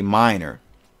a miner.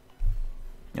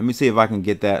 Let me see if I can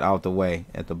get that out the way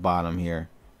at the bottom here.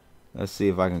 Let's see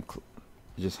if I can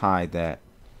just hide that.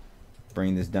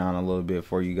 Bring this down a little bit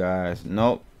for you guys.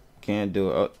 Nope. Can't do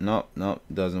it. Oh, nope,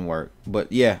 doesn't work.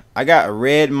 But yeah, I got a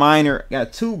red miner.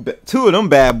 Got two of them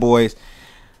bad boys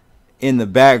in the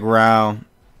background,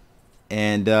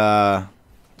 and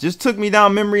just took me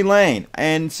down memory lane.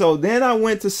 And so then I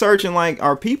went to searching, like,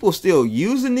 are people still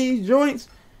using these joints?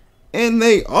 And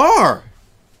they are.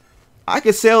 I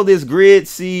could sell this grid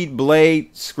seed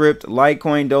blade script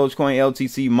Litecoin Dogecoin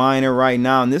LTC miner right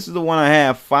now, and this is the one I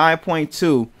have,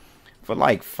 5.2. for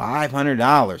like $500,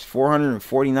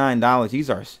 $449. These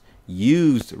are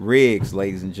used rigs,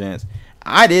 ladies and gents.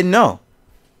 I didn't know.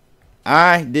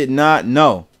 I did not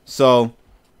know. So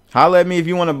holler at me if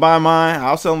you want to buy mine.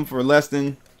 I'll sell them for less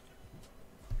than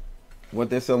what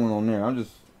they're selling on there.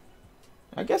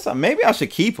 I guess maybe I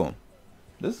should keep them.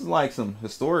 This is like some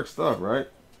historic stuff, right?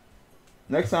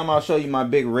 Next time I'll show you my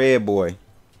big red boy.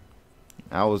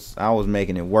 I was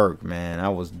making it work, man. I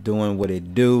was doing what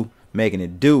it do. Making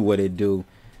it do what it do.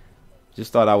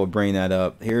 Just thought I would bring that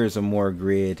up. Here's some more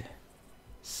grid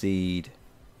seed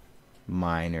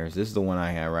miners. This is the one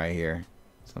I had right here.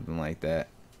 Something like that.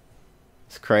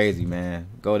 It's crazy, man.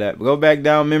 Go back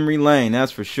down memory lane,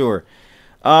 that's for sure.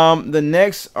 The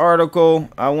next article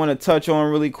I want to touch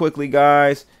on really quickly,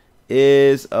 guys,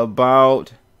 is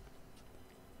about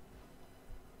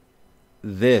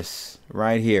this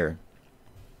right here,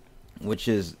 which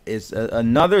is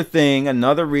another thing,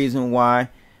 another reason why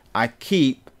I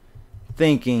keep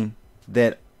thinking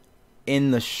that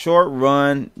in the short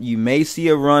run, you may see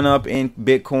a run up in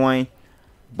Bitcoin,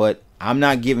 but I'm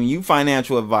not giving you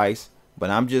financial advice, but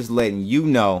I'm just letting you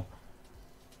know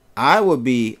I would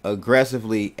be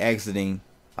aggressively exiting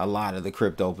a lot of the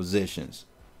crypto positions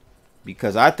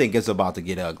because I think it's about to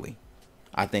get ugly.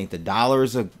 I think the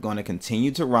dollars are going to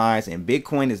continue to rise and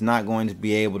Bitcoin is not going to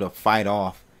be able to fight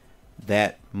off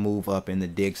that move up in the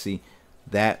Dixie.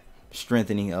 That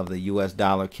strengthening of the US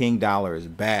dollar. King dollar is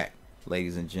back,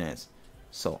 ladies and gents.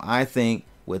 So I think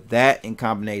with that in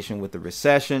combination with the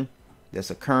recession that's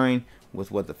occurring,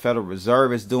 with what the Federal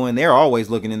Reserve is doing, they're always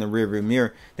looking in the rearview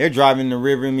mirror. They're driving in the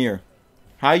rearview mirror.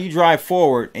 How you drive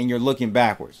forward and you're looking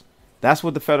backwards. That's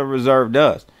what the Federal Reserve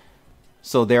does.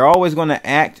 So they're always going to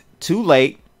act too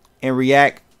late and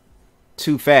react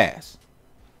too fast.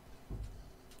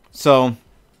 So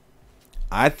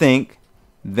I think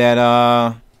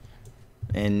that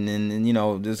And you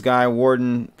know, this guy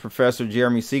Warden Professor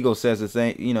Jeremy Siegel says the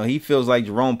thing. You know, he feels like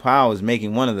Jerome Powell is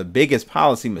making one of the biggest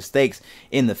policy mistakes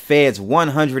in the Fed's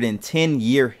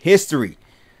 110-year history.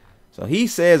 So he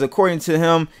says, according to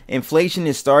him, inflation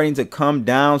is starting to come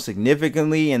down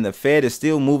significantly, and the Fed is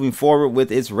still moving forward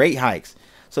with its rate hikes.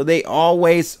 So they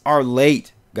always are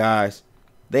late, guys.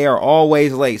 They are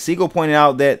always late. Siegel pointed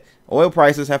out that oil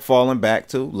prices have fallen back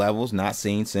to levels not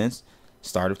seen since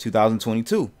start of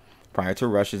 2022. Prior to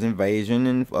Russia's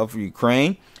invasion of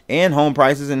Ukraine, and home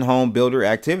prices and home builder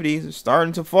activities are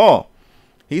starting to fall.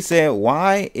 He said,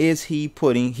 why is he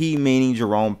meaning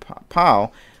Jerome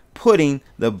Powell, putting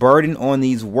the burden on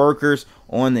these workers,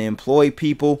 on the employed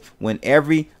people, when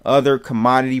every other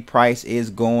commodity price is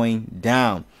going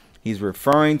down? He's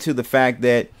referring to the fact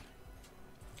that,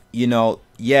 you know,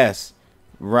 yes,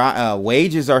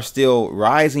 wages are still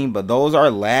rising, but those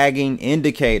are lagging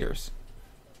indicators.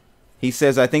 He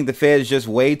says, I think the Fed is just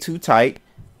way too tight.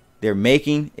 They're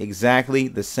making exactly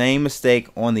the same mistake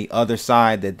on the other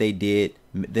side that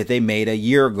they made a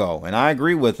year ago. And I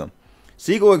agree with him.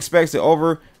 Siegel expects the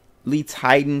overly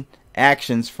tightened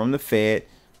actions from the Fed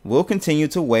will continue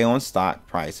to weigh on stock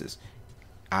prices,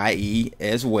 i.e.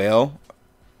 as well,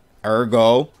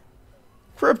 ergo,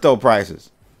 crypto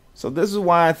prices. So this is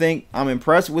why I think I'm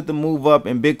impressed with the move up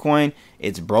in Bitcoin.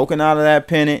 It's broken out of that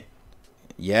pennant.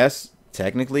 Yes.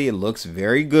 Technically, it looks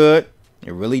very good.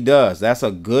 It really does. That's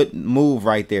a good move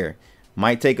right there.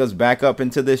 Might take us back up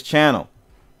into this channel.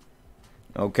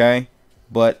 Okay.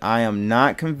 But I am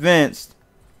not convinced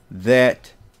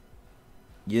that,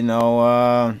 you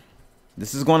know,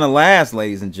 this is going to last,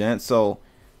 ladies and gents. So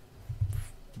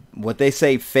what they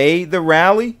say, fade the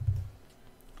rally.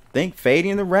 I think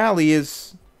fading the rally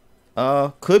is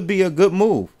could be a good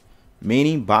move.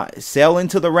 Meaning sell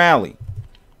into the rally.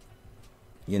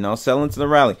 You know, sell into the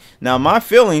rally. Now, my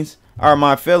feelings are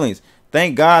my feelings.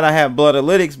 Thank God I have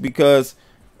Bloodalytics, because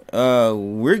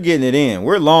we're getting it in.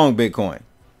 We're long Bitcoin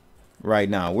right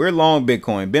now. We're long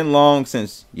Bitcoin. Been long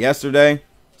since yesterday.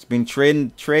 It's been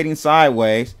trading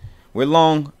sideways. We're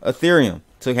long Ethereum.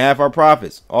 Took half our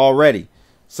profits already.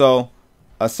 So,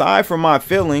 aside from my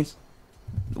feelings,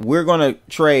 we're going to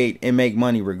trade and make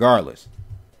money regardless.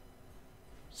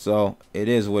 So, it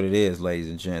is what it is, ladies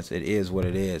and gents. It is what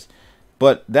it is.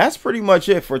 But that's pretty much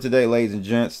it for today, ladies and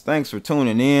gents. Thanks for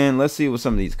tuning in. Let's see what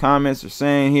some of these comments are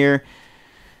saying here.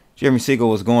 Jeremy Siegel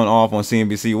was going off on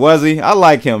CNBC. Was he? I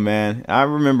like him, man. I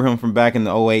remember him from back in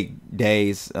the 08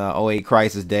 days, 08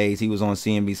 crisis days. He was on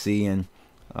CNBC and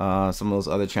some of those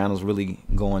other channels really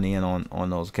going in on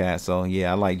those cats. So,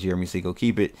 yeah, I like Jeremy Siegel.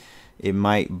 Keep it. It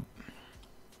might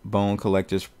bone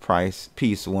collector's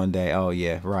piece one day. Oh,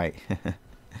 yeah, right.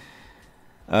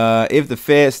 If the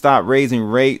Fed stop raising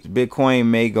rates, Bitcoin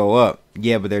may go up.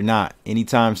 Yeah, but they're not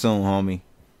anytime soon, homie.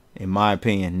 In my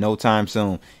opinion, no time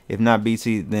soon. If not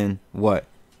BT, then what?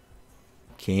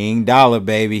 King dollar,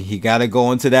 baby. You got to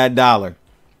go into that dollar.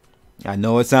 I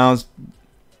know it sounds...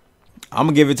 I'm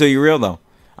going to give it to you real, though.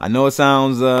 I know it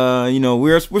sounds, you know,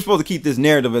 we're supposed to keep this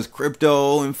narrative as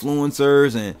crypto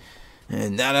influencers and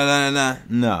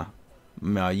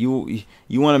No, you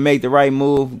want to make the right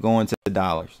move, go into the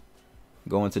dollars.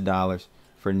 Go into dollars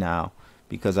for now,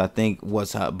 because I think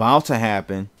what's about to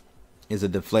happen is a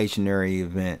deflationary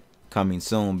event coming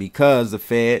soon, because the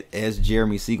Fed, as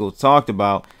Jeremy Siegel talked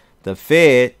about, the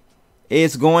Fed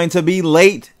is going to be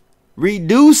late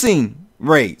reducing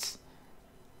rates.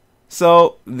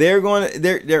 So they're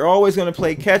always going to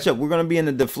play catch up. We're going to be in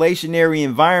a deflationary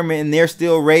environment, and they're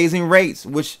still raising rates,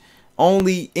 which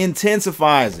only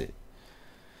intensifies it.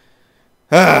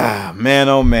 Ah, man,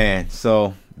 oh man.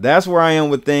 So that's where I am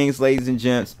with things, ladies and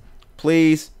gents.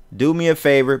 Please do me a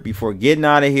favor before getting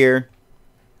out of here.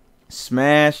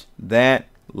 Smash that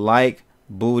like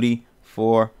booty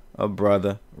for a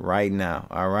brother right now.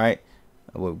 All right.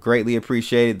 I would greatly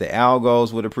appreciate it. The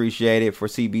algos would appreciate it for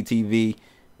CBTV.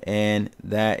 And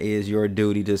that is your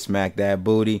duty to smack that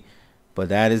booty. But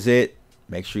that is it.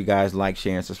 Make sure you guys like,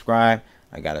 share, and subscribe.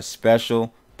 I got a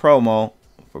special promo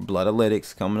for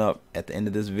Bloodalytics coming up at the end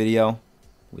of this video,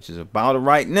 which is about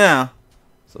right now.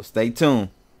 So stay tuned.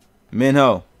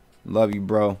 Minho, love you,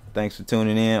 bro. Thanks for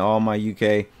tuning in. All my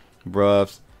UK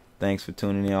bruvs, thanks for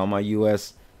tuning in. All my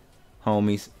US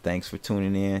homies, thanks for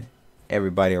tuning in.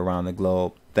 Everybody around the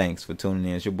globe, thanks for tuning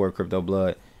in. It's your boy Crypto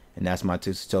Blood, and that's my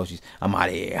two Satoshis. I'm out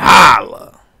of here.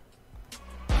 Holla!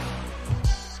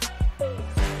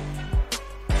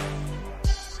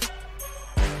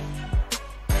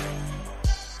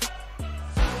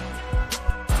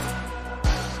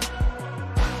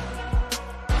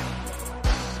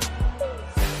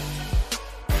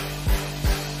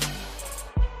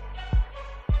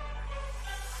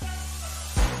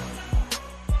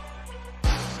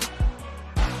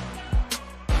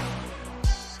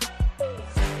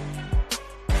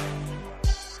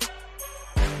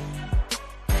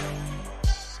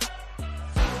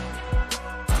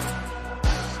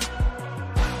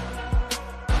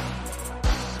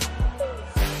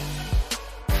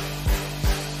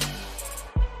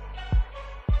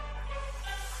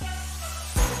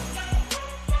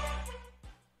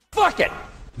 Fuck it.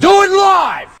 Do it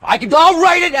live. I'll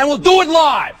write it and we'll do it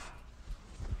live.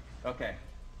 Okay.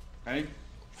 Ready?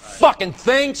 Fucking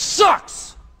thing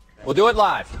sucks. We'll do it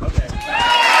live. Okay.